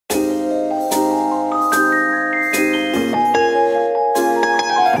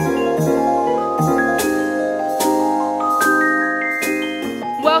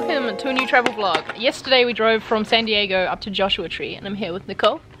a new travel vlog. Yesterday we drove from San Diego up to Joshua Tree, and I'm here with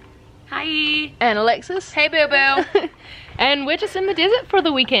Nicole. Hi. And Alexis. Hey boo boo. And we're just in the desert for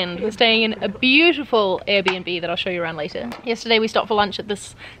the weekend. We're staying in a beautiful Air BnB that I'll show you around later. Yesterday we stopped for lunch at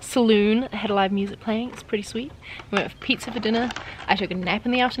this saloon. It had live music playing. It's pretty sweet. We went for pizza for dinner. I took a nap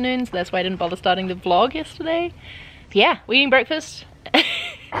in the afternoon, so that's why I didn't bother starting the vlog yesterday. But yeah, we're eating breakfast.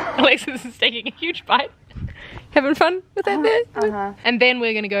 Alexis is taking a huge bite. Having fun with that bit. And then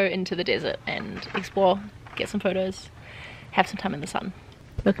we're gonna go into the desert and explore, get some photos, have some time in the sun.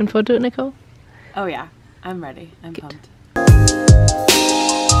 Looking forward to it, Nicole? Oh yeah, I'm ready. I'm pumped.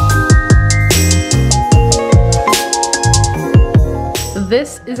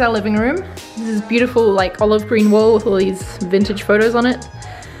 This is our living room. This is beautiful, like olive green wall with all these vintage photos on it.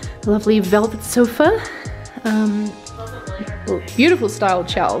 A lovely velvet sofa. Beautiful styled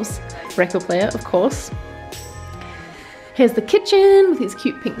shelves. Record player, of course. Here's the kitchen with these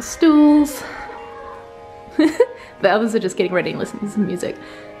cute pink stools. The others are just getting ready and listening to some music.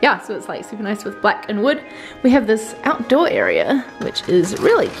 Yeah, so it's like super nice with black and wood. We have this outdoor area, which is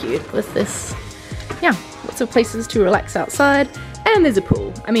really cute with this, yeah, lots of places to relax outside. And there's a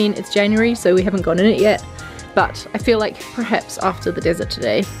pool. I mean, it's January, so we haven't gone in it yet, but I feel like perhaps after the desert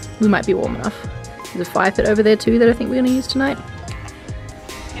today, we might be warm enough. There's a fire pit over there too that I think we're gonna use tonight.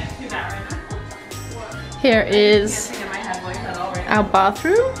 Here is our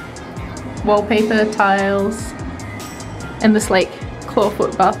bathroom. Wallpaper, tiles, and this like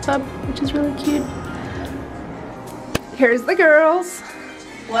clawfoot bathtub, which is really cute. Here's the girls.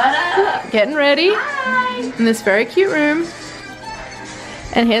 What up? Getting ready. Hi. In this very cute room.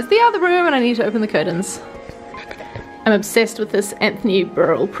 And here's the other room, and I need to open the curtains. I'm obsessed with this Anthony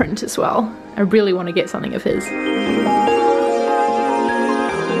Burrell print as well. I really want to get something of his.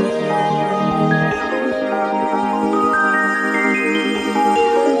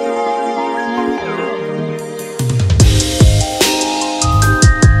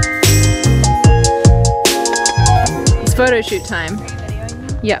 It's photo shoot time. Are you videoing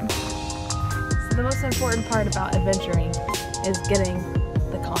me? Yeah. So the most important part about adventuring is getting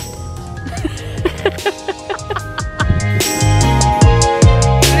the content.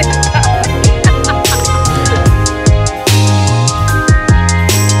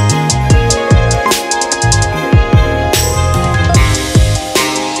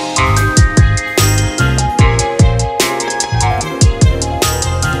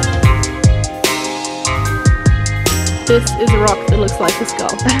 This is a rock that looks like a skull.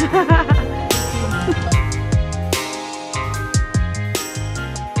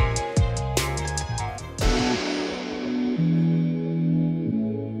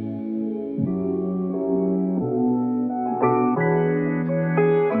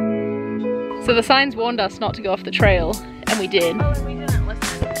 So the signs warned us not to go off the trail, and we did. Oh, and we didn't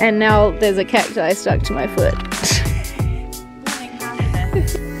listen. And now there's a cacti stuck to my foot.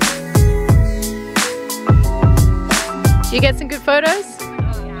 Did you get some good photos?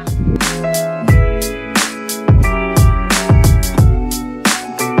 Oh yeah.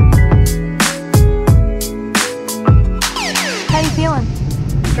 How you feeling?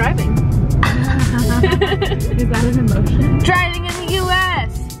 Driving. Is that an emotion? Driving in the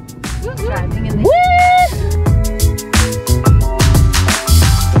US! Driving in the Woo!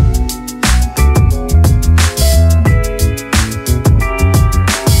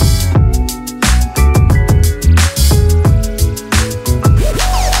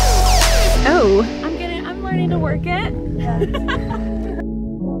 I'm learning to work it.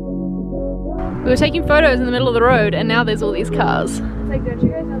 We were taking photos in the middle of the road, and now there's all these cars. It's like, don't you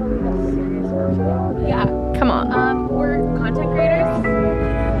guys know that we have serious work to do? Yeah. Come on. We're content creators.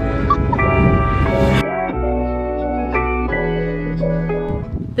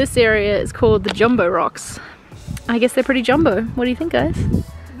 This area is called the Jumbo Rocks. I guess they're pretty jumbo. What do you think, guys?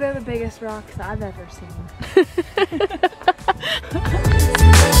 They're the biggest rocks I've ever seen.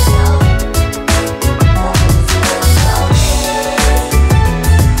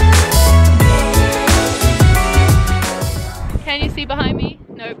 Can you see behind me?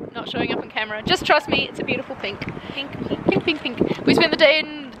 Nope, not showing up on camera. Just trust me, it's a beautiful pink. Pink, pink, pink, pink, pink. We spent the day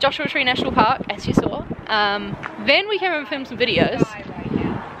in Joshua Tree National Park, as you saw. Then we came and filmed some videos.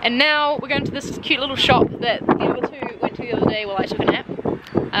 And now we're going to this cute little shop that the other two went to the other day while I took a nap.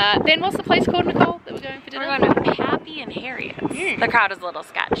 Then what's the place called, Nicole, that we're going for dinner? We're going to Happy and Harriet's. The crowd is a little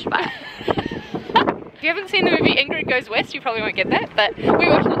sketch, but If you haven't seen the movie Ingrid Goes West, you probably won't get that, but we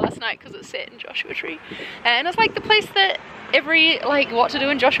watched it last night because it's set in Joshua Tree. And it's like the place that every like what to do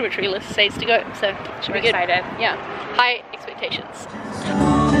in Joshua Tree list says to go, so it should be good. Excited. Yeah, high expectations.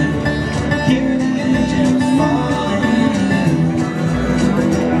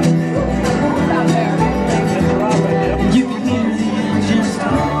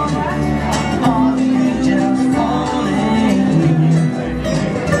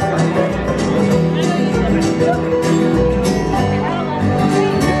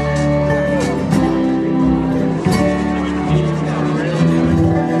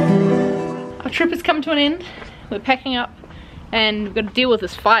 trip has come to an end. We're packing up and we've got to deal with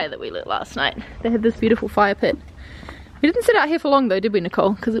this fire that we lit last night. They had this beautiful fire pit. We didn't sit out here for long though, did we,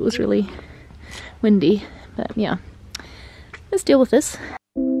 Nicole? Because it was really windy. But yeah, let's deal with this.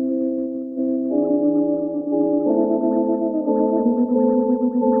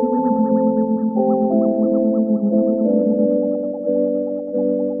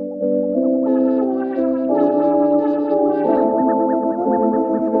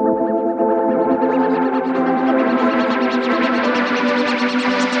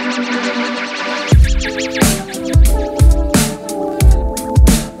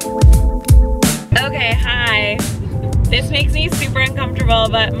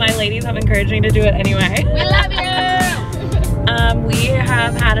 But my ladies have encouraged me to do it anyway. We love you! We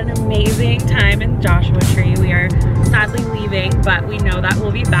have had an amazing time in Joshua Tree. We are sadly leaving, but we know that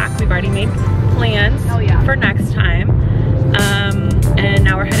we'll be back. We've already made plans for next time. And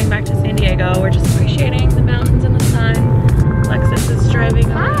now we're heading back to San Diego. We're just appreciating the mountains and the sun. Alexis is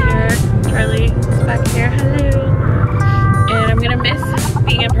driving over here. Charlie is back here. Hello. And I'm gonna miss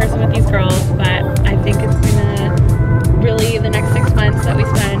being in person with these girls, but I think it's gonna really, the next 6 months that we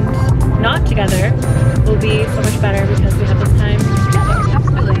spend not together will be so much better because we have this time together.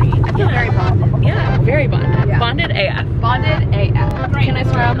 Absolutely. I feel very bonded. Yeah, very bonded. Yeah. Bonded AF. Bonded AF. Can I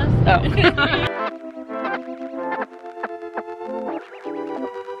swear on this? Oh.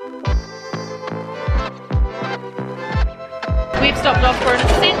 We've stopped off for an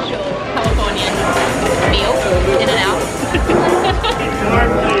essential Californian meal, in and out.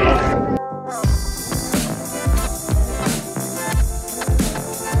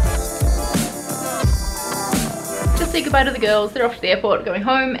 Say goodbye to the girls. They're off to the airport going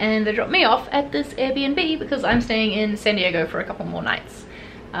home, and they dropped me off at this Airbnb because I'm staying in San Diego for a couple more nights.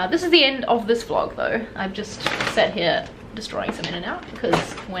 This is the end of this vlog though. I've just sat here destroying some in and out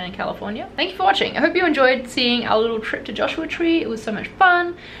because we're in California. Thank you for watching. I hope you enjoyed seeing our little trip to Joshua Tree. It was so much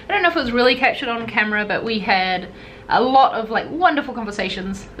fun. I don't know if it was really captured on camera, but we had a lot of like wonderful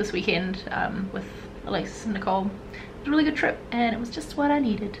conversations this weekend with Alexis and Nicole. It was a really good trip and it was just what I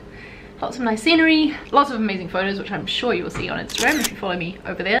needed. Lots of nice scenery, lots of amazing photos, which I'm sure you will see on Instagram if you follow me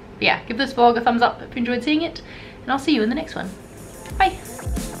over there. But yeah, give this vlog a thumbs up if you enjoyed seeing it, and I'll see you in the next one. Bye!